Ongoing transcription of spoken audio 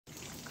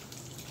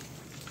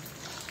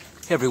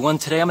Hey everyone,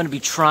 today I'm going to be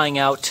trying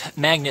out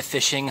magnet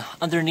fishing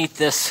underneath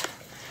this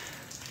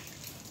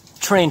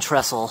train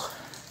trestle.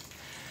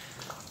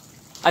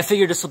 I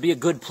figured this will be a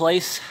good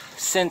place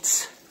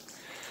since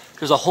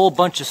there's a whole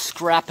bunch of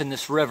scrap in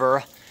this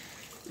river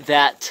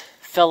that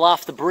fell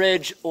off the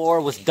bridge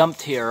or was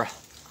dumped here.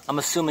 I'm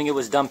assuming it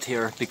was dumped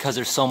here because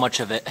there's so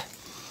much of it.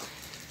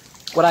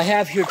 What I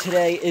have here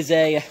today is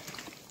a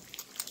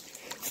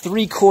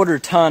 3/4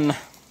 ton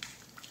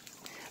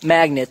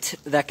magnet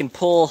that can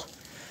pull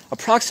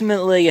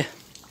approximately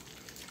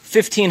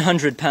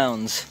 1,500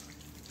 pounds.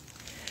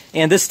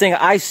 And this thing,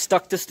 I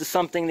stuck this to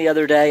something the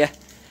other day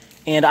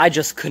and I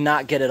just could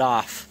not get it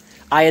off.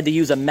 I had to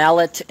use a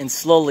mallet and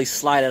slowly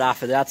slide it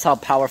off of it. That's how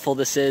powerful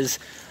this is.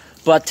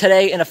 But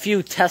today, in a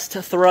few test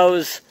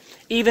throws,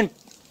 even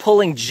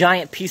pulling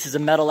giant pieces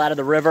of metal out of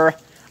the river,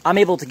 I'm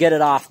able to get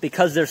it off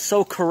because they're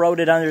so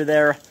corroded under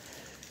there.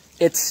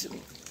 It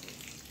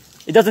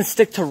doesn't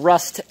stick to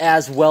rust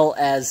as well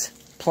as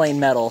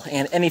plain metal,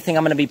 and anything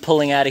I'm going to be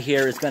pulling out of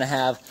here is going to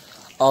have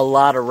a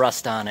lot of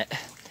rust on it.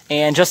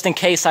 And just in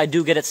case I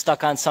do get it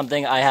stuck on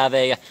something, I have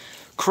a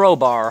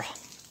crowbar.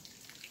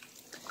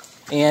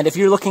 And if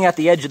you're looking at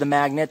the edge of the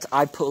magnet,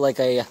 I put like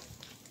a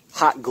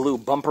hot glue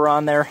bumper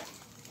on there.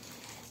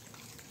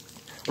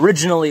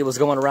 Originally it was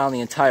going around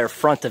the entire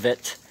front of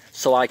it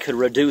so I could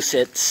reduce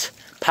its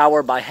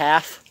power by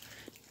half,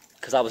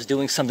 because I was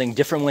doing something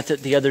different with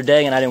it the other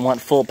day and I didn't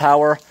want full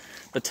power.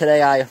 But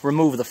today I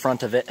removed the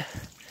front of it.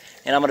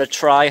 And I'm going to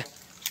try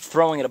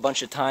throwing it a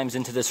bunch of times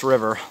into this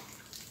river.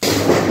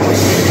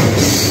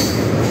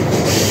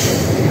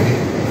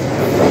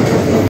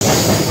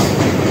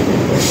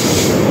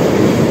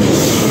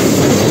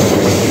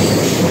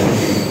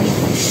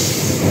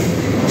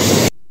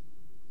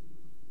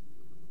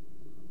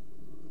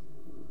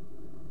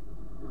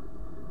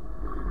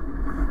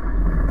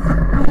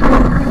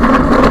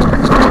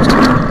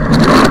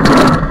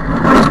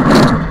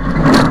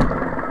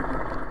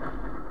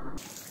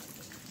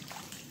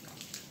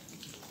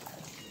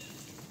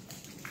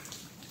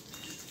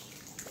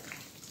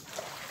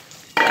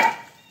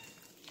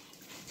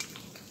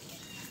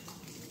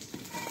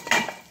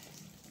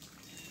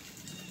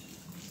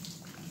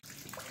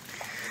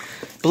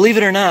 Believe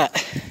it or not,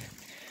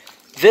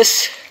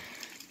 this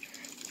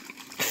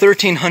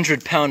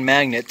 1,300 pound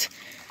magnet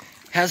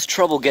has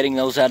trouble getting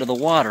those out of the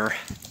water.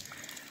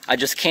 I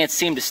just can't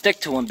seem to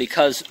stick to them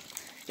because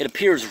it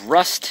appears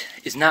rust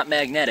is not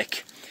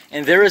magnetic.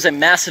 And there is a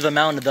massive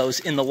amount of those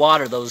in the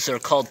water. Those are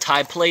called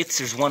tie plates.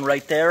 There's one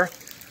right there.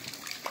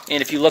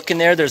 And if you look in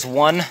there, there's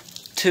 1,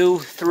 2,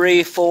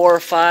 3, 4,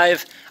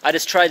 5. I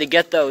just tried to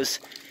get those.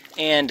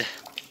 And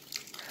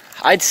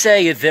I'd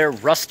say they're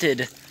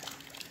rusted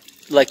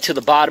like to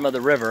the bottom of the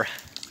river.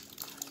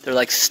 They're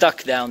like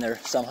stuck down there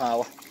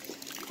somehow.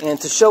 And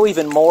to show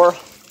even more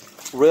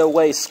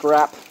railway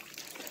scrap,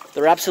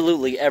 they're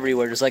absolutely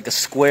everywhere. There's like a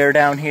square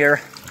down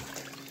here.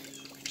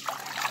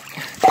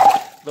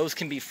 Those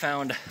can be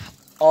found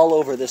all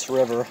over this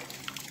river.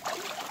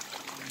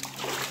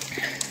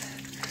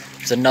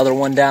 There's another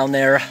one down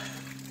there.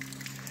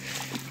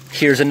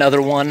 Here's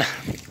another one.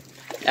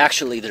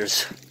 Actually,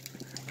 there's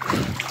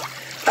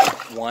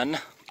 1,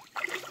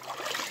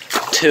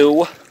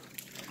 2,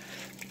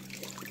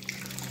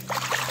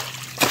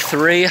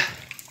 3.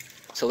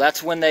 So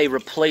that's when they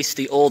replaced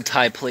the old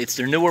tie plates.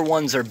 Their newer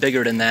ones are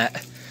bigger than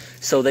that.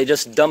 So they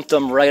just dumped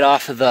them right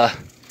off of the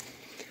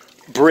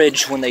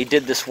bridge when they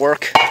did this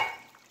work.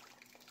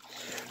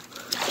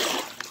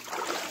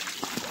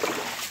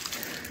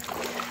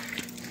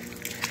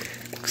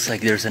 Looks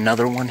like there's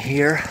another one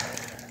here.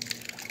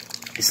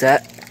 Is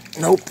that?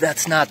 Nope,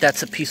 that's not.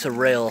 That's a piece of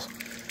rail.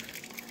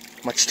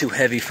 Much too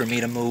heavy for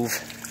me to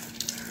move.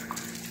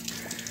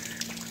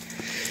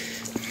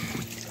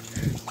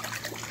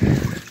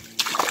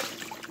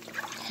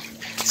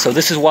 So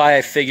this is why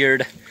I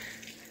figured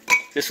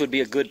this would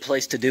be a good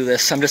place to do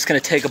this. I'm just going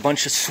to take a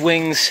bunch of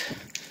swings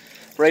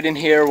right in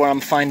here where I'm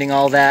finding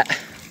all that.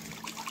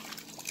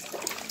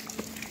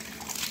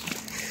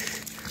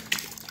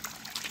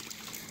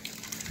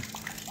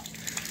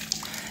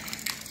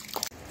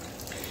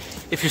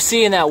 If you're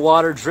seeing that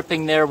water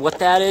dripping there, what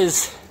that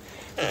is,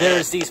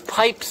 there's these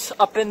pipes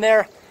up in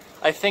there,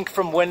 I think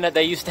from when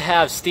they used to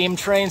have steam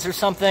trains or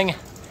something.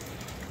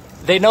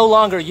 They no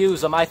longer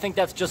use them. I think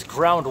that's just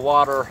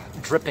groundwater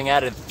dripping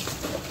out of it.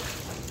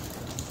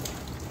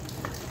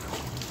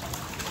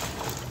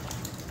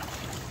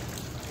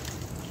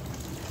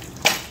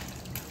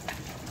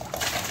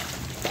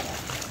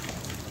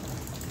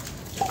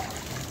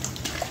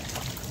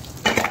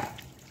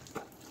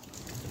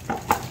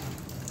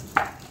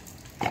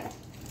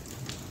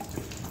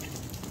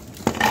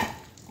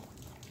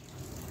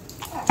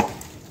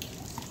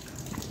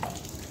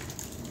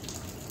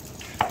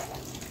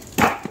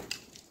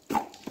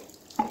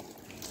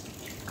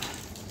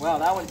 Wow,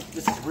 that one,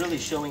 this is really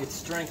showing its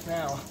strength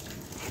now.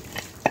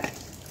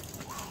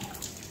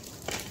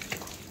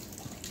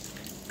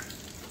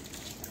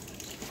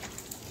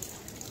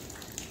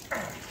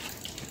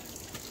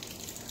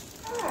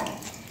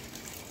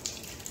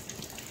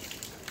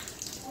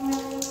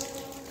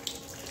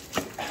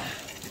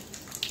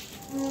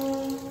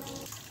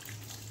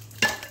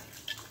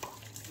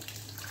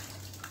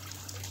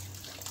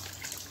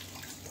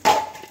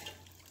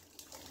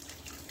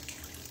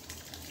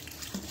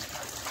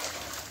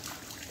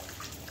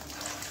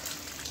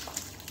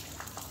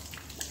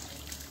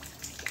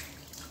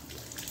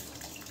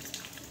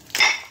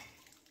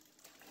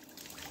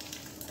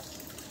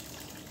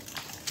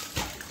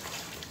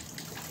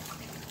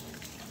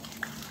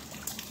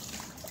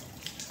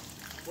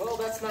 Well,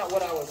 that's not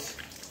what I was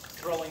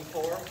throwing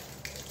for,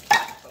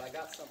 but I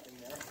got something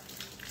there.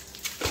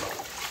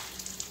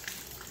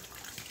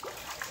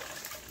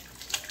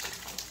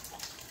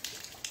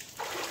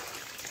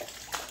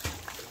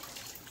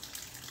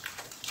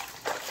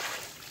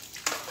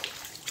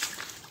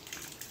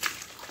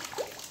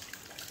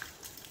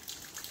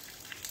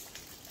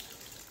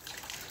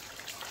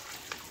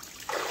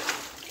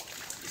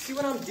 See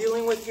what I'm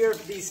dealing with here?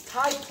 These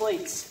Tide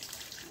plates,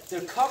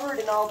 they're covered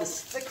in all this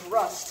thick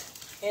rust,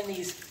 and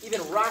these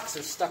even rocks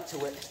are stuck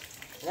to it.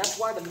 And that's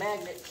why the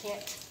magnet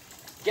can't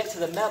get to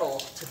the metal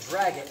to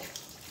drag it.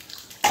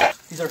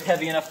 These are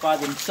heavy enough by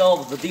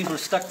themselves, but these were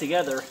stuck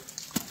together.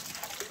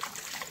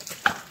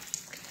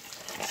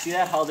 See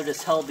that? How they're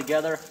just held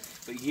together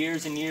with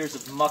years and years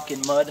of muck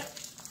and mud.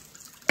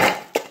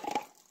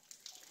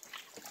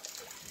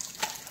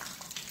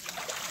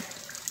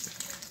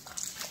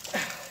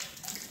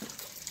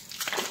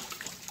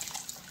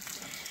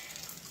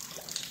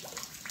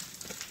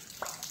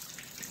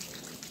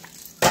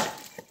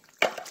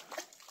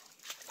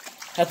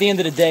 At the end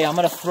of the day, I'm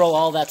going to throw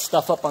all that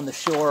stuff up on the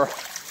shore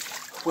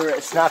where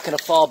it's not going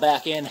to fall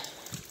back in.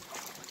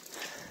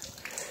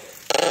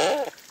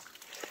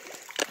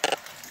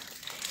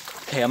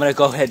 Okay, I'm going to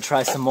go ahead and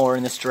try some more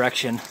in this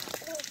direction.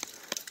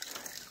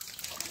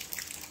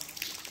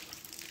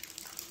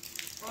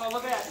 Oh,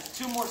 look at that. There's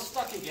two more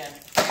stuck again.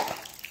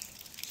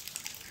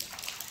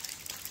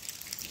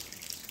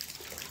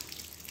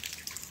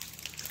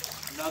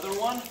 Another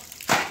one.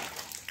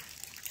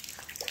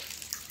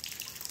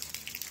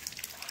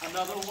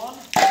 Another one.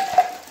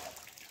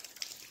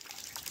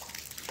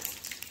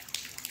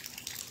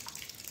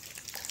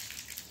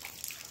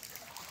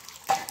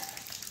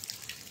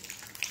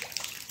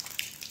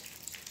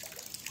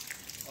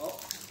 Oh.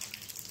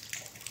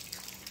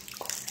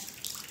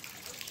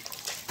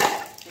 I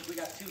think we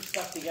got two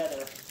stuck together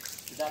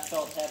because that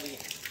felt heavy.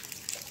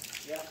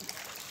 Yep.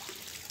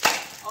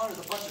 Oh, there's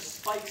a bunch of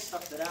spikes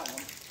stuck to that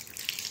one.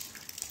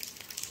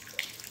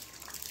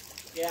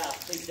 Yeah,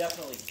 they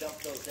definitely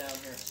dumped those down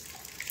here.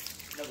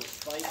 Another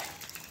spike.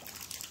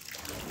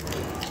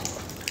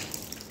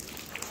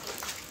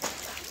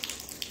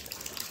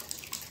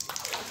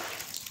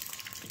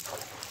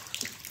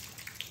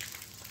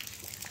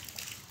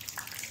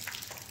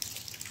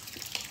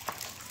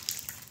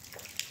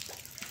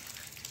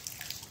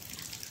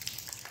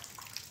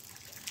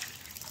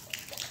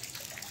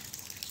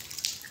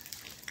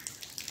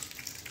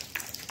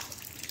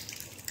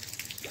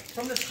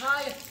 From this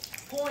high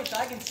point,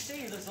 I can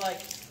see there's like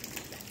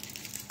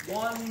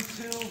 1, 2,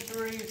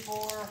 3,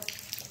 4.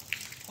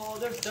 Oh,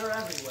 they're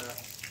everywhere.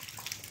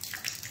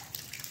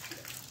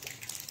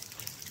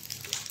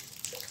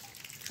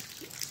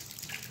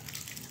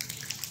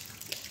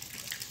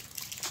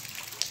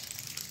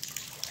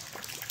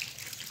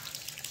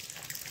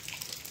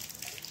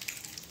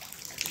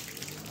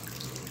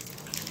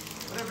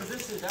 Whatever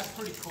this is, that's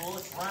pretty cool.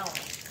 It's round.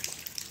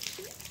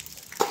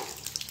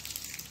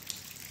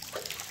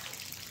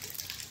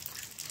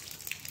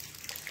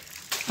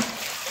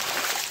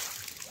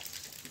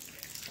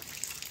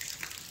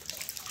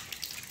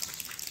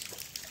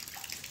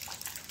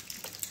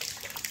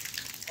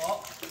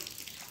 Oh,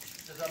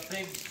 there's a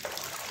big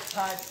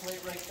Tide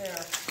plate right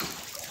there.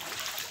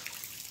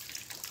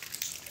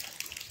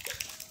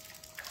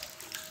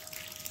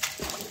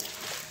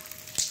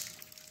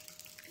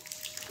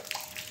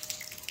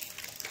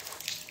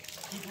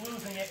 Keep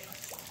losing it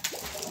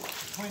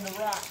between the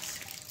rocks.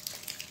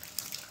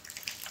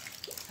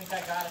 I think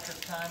I got it this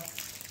time.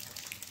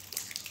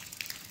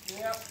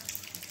 Yep.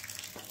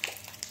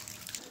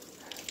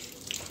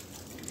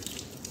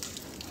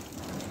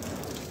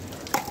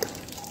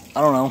 I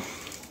don't know,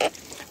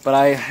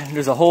 but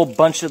there's a whole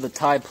bunch of the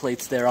Tide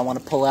plates there I want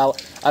to pull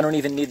out. I don't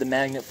even need the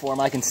magnet for them.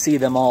 I can see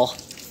them all.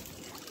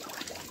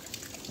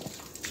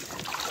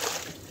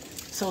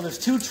 So there's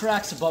 2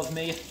 tracks above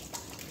me.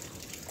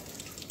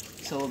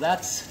 So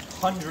that's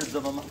hundreds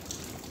of them.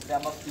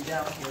 That must be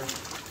down here.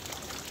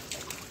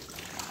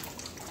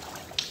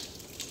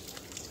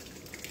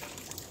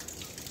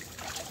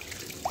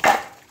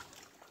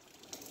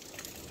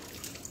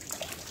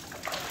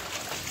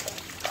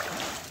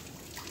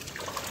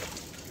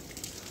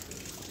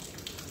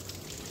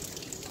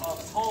 Oh,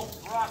 this whole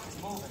rock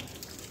is moving.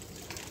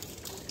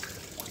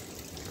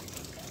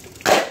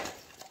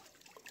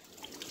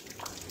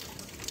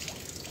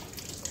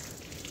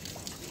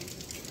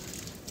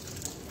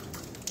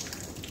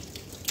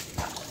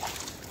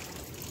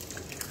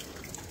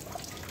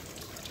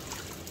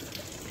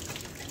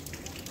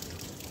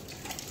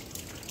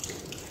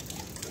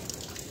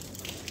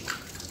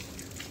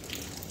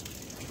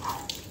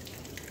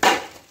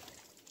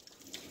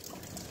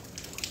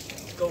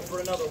 Go for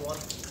another one.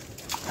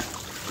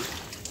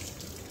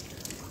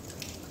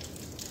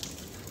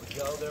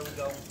 There we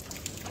go.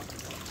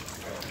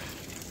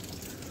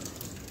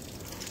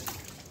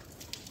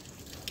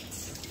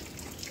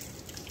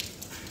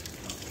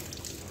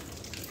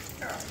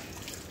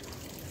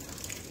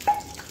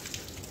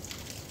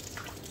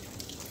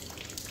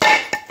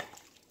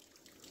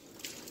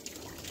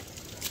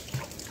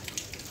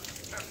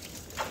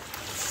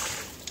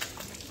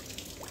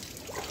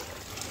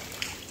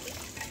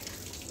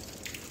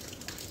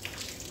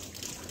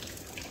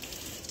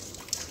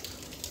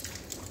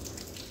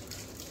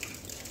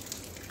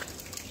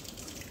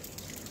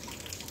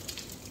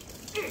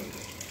 It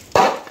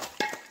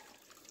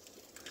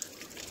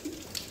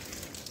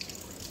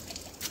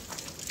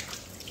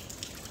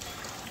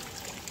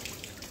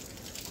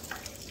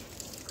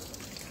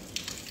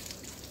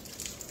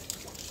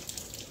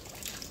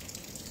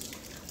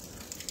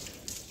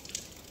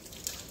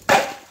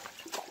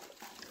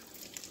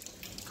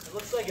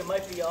looks like it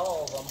might be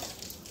all of them.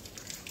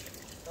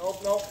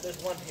 Nope, nope,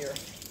 there's one here.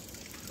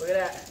 Look at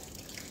that.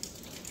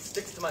 It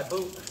sticks to my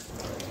boot.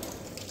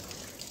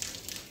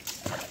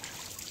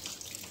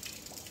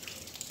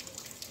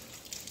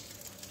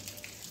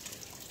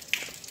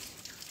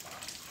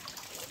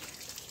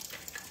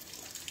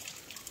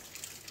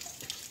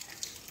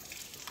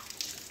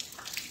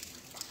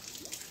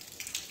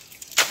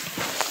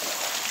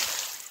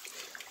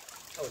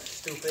 That was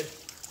stupid.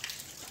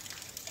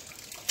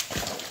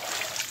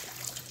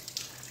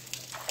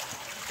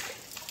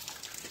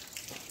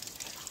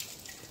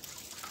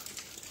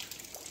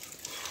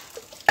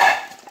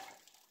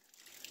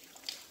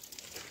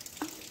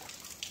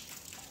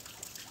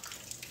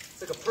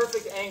 It's like a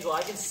perfect angle.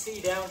 I can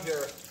see down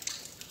here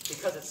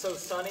because it's so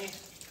sunny.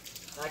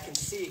 And I can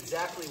see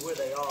exactly where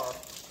they are.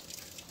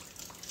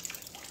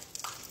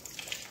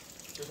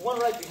 There's one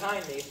right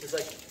behind me. There's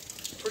like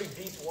pretty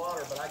deep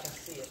water, but I can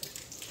see it.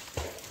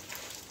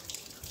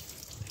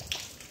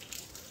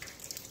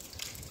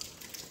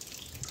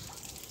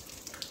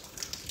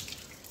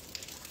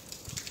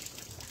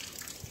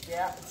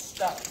 Yeah, it's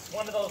stuck. It's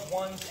one of those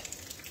ones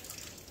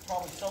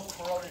probably so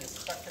corroded it's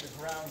stuck to the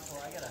ground, so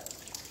I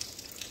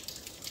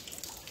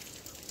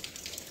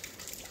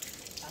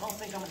don't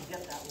think I'm going to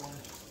get that one.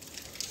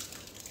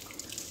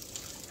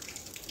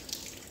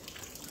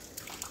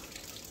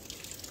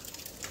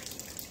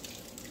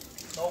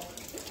 Nope.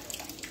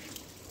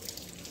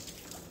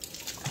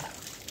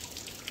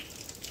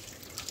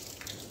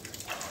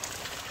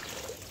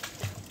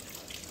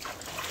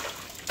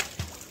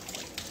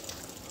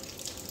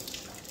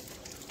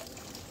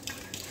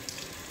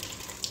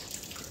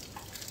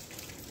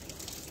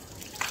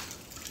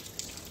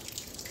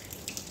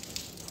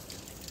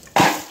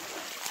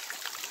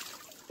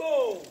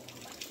 Boom!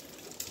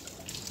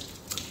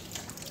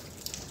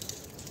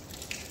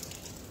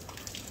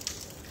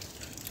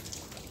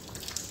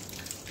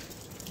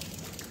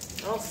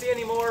 I don't see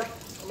any more.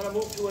 I'm going to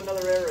move to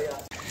another area.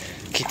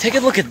 Okay, take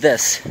a look at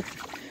this.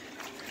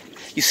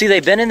 You see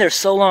they've been in there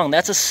so long.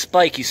 That's a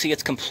spike. You see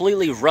it's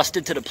completely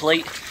rusted to the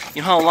plate.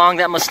 You know how long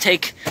that must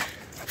take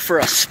for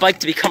a spike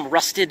to become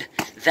rusted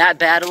that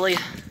badly?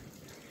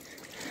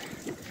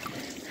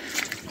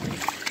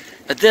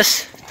 But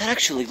this, that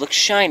actually looks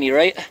shiny,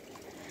 right?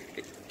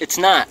 It's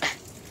not.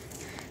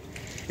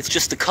 It's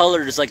just the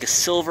color is like a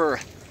silver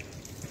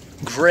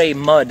gray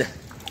mud.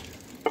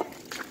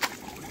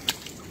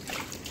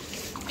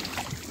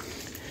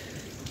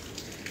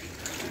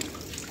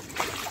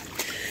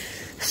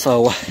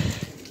 So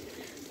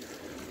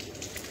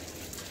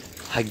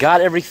I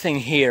got everything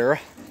here,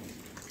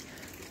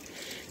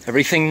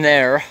 everything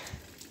there.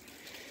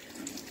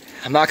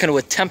 I'm not going to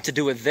attempt to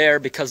do it there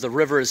because the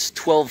river is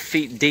 12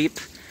 feet deep,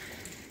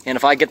 and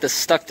if I get this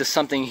stuck to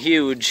something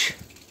huge,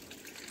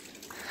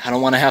 I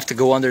don't want to have to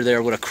go under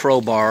there with a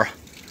crowbar.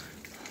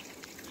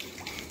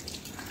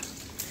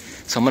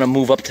 So I'm going to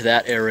move up to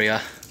that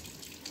area.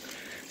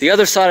 The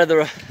other side of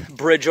the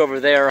bridge over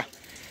there,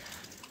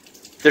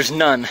 there's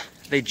none.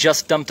 They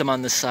just dumped them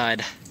on this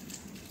side.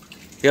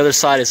 The other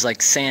side is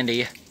like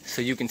sandy,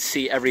 so you can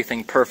see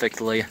everything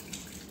perfectly.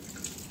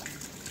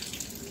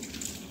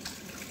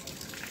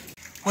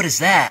 What is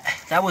that?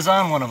 That was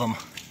on one of them.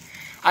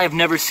 I have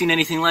never seen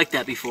anything like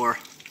that before.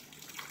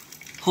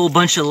 Whole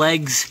bunch of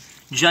legs,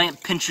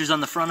 giant pinchers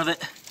on the front of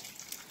it.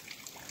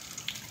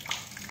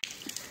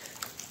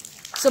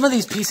 Some of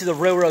these pieces of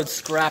railroad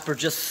scrap are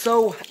just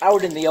so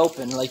out in the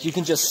open, like you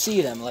can just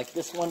see them. Like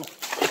this one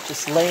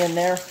just laying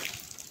there.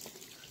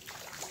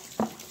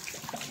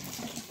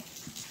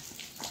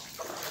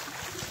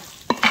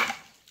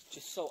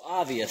 Just so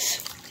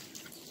obvious.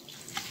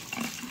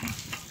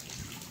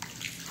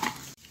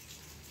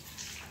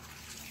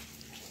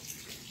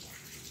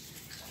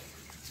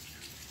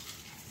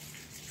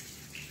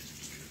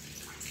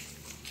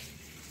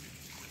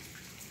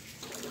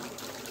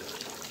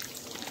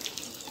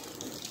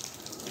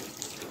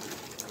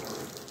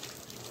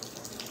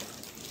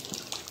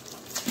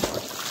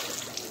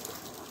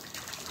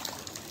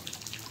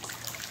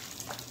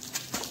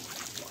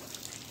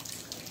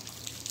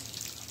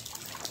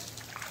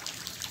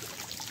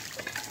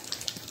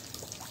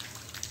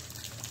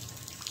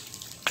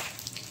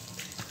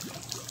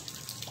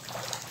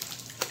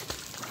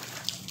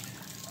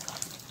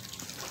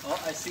 Oh,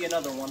 I see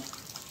another one.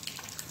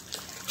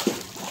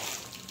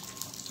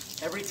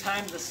 Every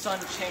time the sun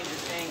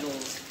changes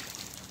angles,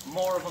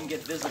 more of them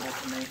get visible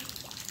to me.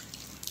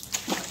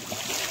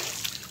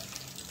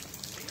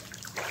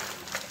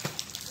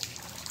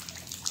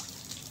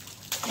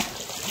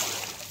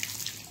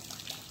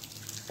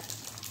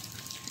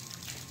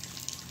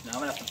 Now I'm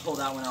gonna have to pull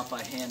that one out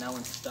by hand. That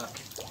one's stuck.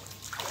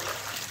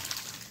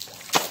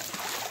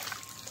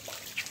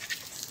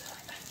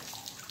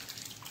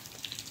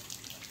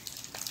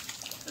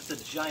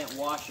 a giant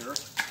washer.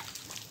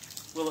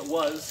 Well, it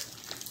was.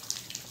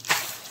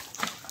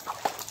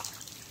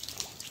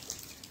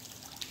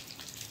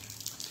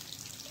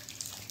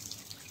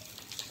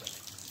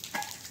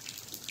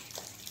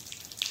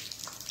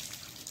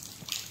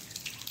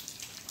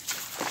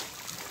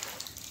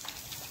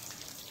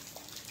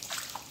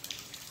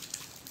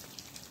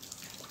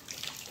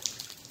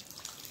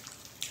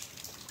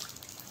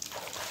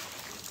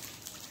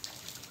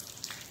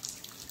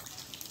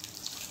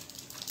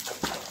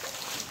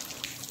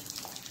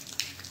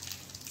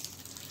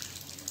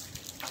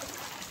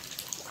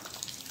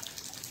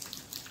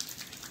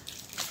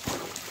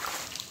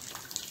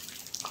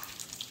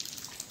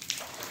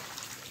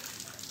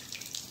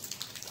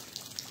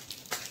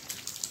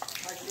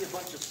 I see a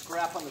bunch of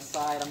scrap on the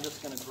side. I'm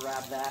just going to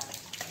grab that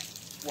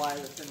while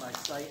it's in my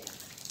sight.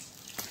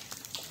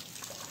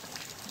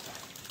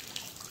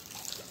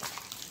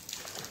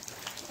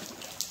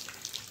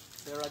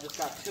 There, I just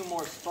got 2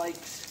 more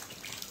spikes.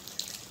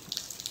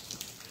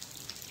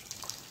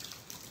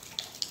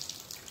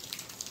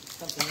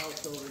 Something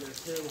else over there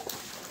too.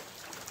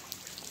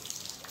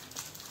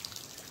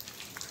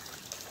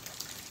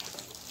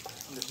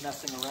 I'm just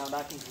messing around.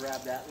 I can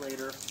grab that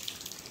later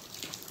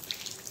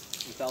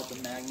without the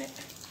magnet.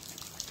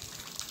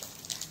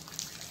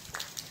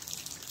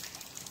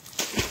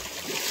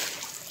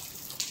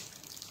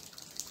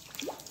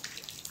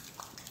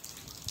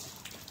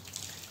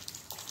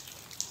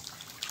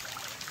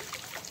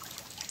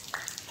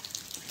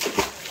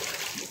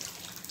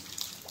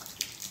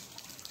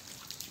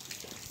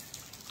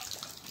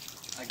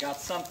 I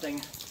got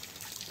something.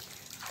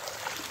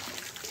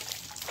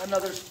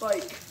 Another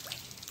spike.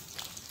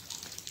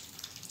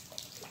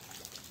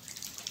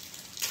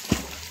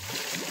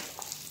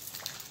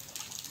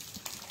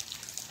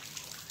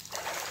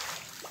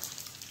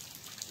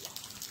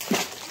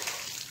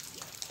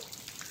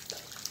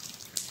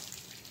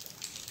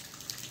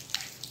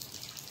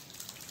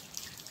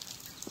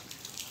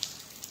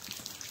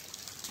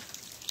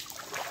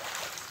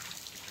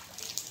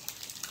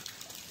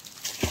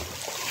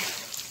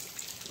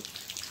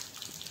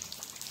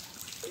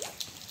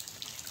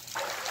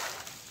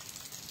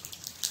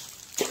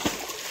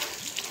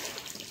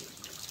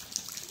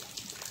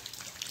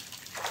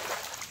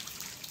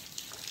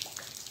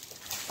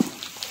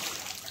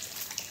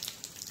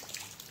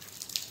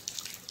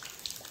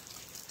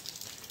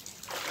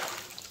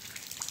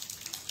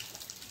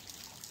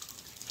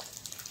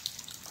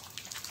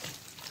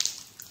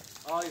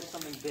 Oh, here's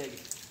something big.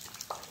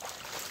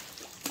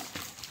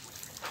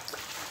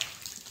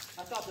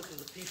 I thought this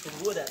was a piece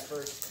of wood at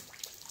first.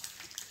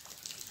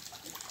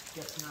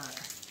 Guess not.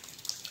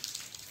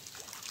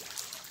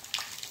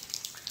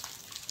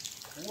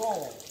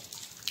 Whoa.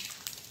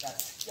 That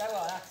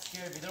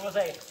scared me. There was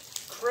a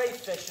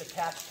crayfish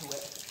attached to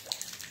it.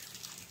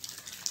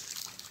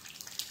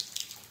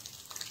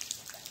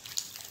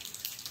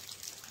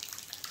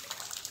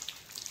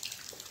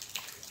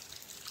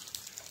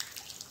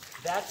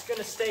 That's going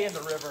to stay in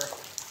the river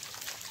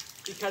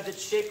because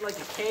it's shaped like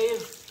a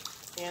cave,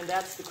 and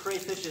that's the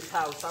crayfish's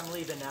house. I'm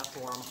leaving that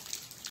for him.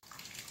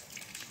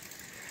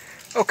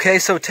 Okay,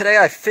 so today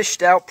I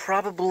fished out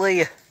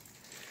probably,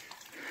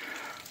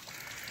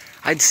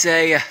 I'd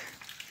say,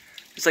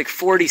 there's like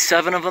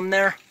 47 of them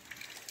there.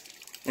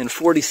 And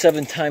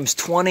 47 times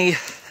 20,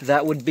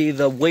 that would be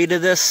the weight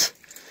of this,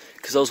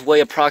 because those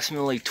weigh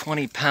approximately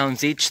 20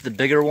 pounds each, the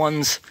bigger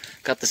ones.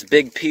 Got this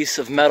big piece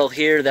of metal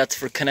here, that's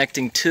for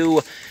connecting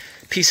 2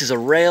 pieces of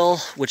rail,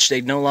 which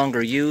they no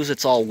longer use.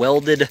 It's all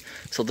welded,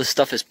 so this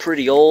stuff is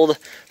pretty old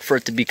for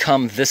it to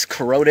become this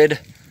corroded.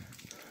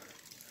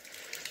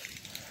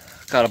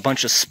 Got a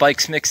bunch of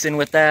spikes mixed in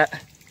with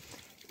that.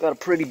 Got a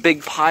pretty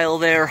big pile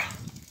there.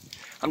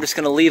 I'm just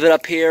going to leave it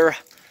up here.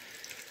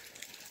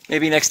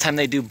 Maybe next time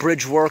they do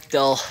bridge work,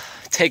 they'll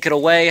take it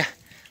away,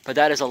 but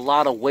that is a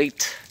lot of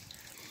weight.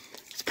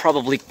 It's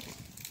probably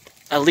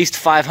at least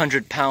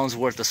 500 pounds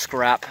worth of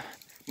scrap,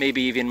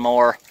 maybe even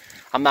more.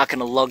 I'm not going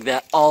to lug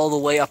that all the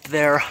way up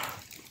there,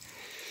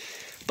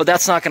 but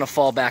that's not going to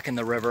fall back in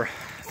the river.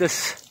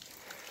 This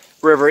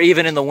river,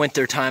 even in the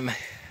winter time,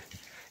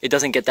 it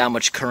doesn't get that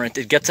much current.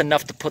 It gets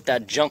enough to put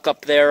that junk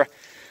up there,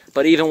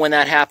 but even when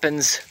that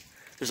happens,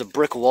 there's a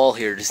brick wall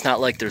here. It's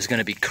not like there's going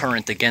to be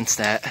current against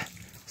that,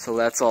 so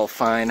that's all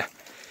fine.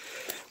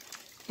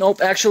 Nope,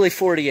 actually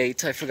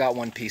 48. I forgot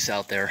one piece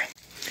out there.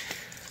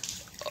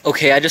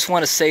 Okay, I just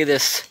want to say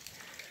this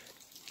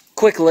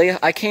quickly.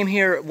 I came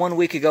here 1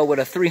 week ago with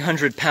a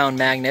 300-pound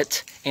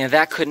magnet, and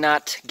that could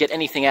not get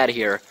anything out of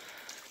here.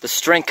 The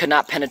string could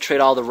not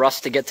penetrate all the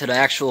rust to get to the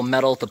actual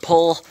metal to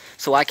pull,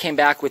 so I came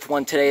back with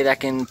one today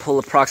that can pull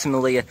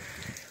approximately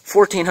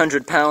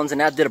 1,400 pounds, and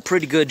that did a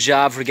pretty good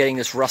job for getting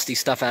this rusty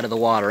stuff out of the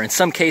water. In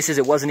some cases,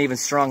 it wasn't even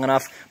strong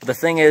enough, but the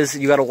thing is,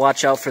 you got to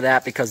watch out for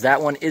that, because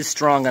that one is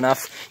strong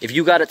enough. If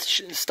you got it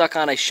stuck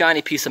on a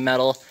shiny piece of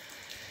metal,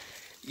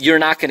 you're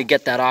not going to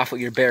get that off with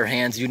your bare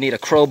hands. You need a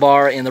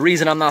crowbar, and the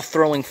reason I'm not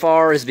throwing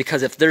far is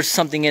because if there's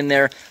something in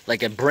there,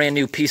 like a brand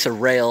new piece of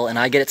rail, and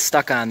I get it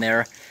stuck on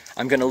there,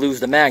 I'm going to lose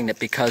the magnet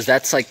because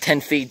that's like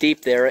 10 feet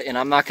deep there, and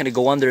I'm not going to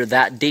go under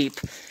that deep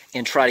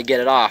and try to get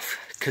it off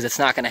because it's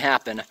not going to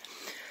happen.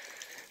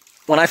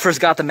 When I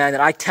first got the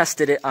magnet, I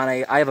tested it on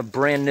I have a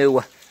brand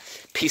new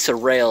piece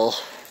of rail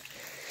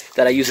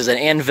that I use as an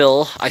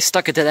anvil. I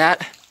stuck it to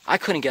that. I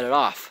couldn't get it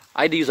off.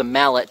 I had to use a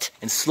mallet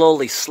and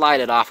slowly slide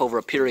it off over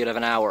a period of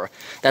an hour.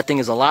 That thing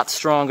is a lot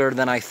stronger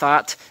than I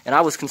thought, and I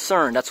was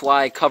concerned. That's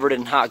why I covered it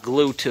in hot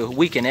glue to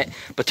weaken it,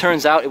 but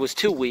turns out it was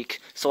too weak,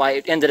 so I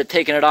ended up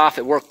taking it off.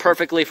 It worked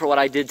perfectly for what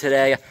I did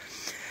today.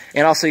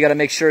 And also you got to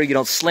make sure you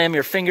don't slam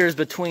your fingers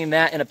between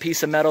that and a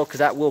piece of metal, because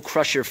that will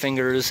crush your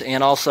fingers.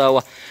 And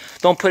also,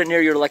 don't put it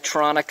near your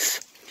electronics.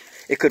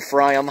 It could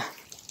fry them.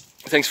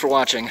 Thanks for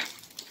watching.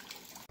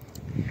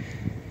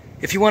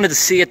 If you wanted to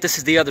see it, this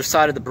is the other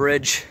side of the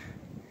bridge.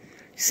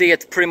 See,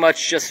 it's pretty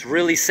much just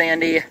really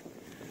sandy.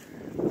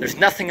 There's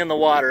nothing in the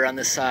water on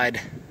this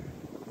side.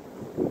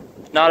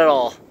 Not at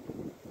all.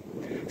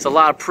 There's a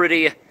lot of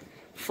pretty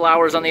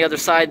flowers on the other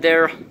side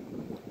there.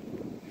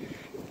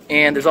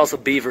 And there's also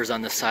beavers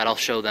on this side. I'll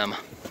show them.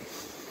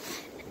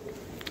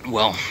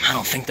 Well, I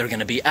don't think they're going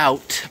to be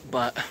out,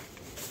 but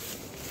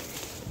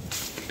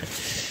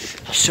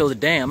I'll show the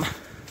dam.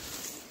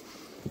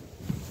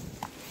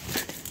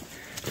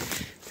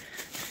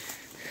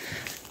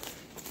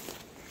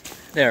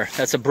 There,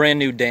 that's a brand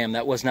new dam.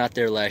 That was not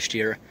there last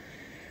year.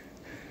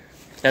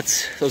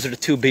 Those are the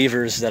two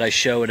beavers that I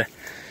showed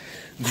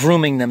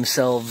grooming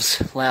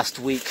themselves last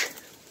week.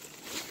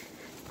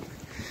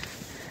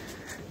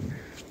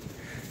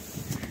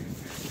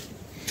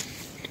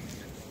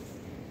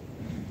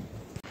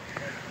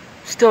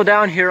 Still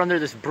down here under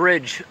this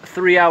bridge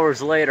 3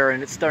 hours later,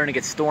 and it's starting to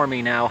get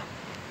stormy now.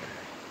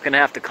 I'm gonna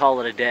have to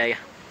call it a day.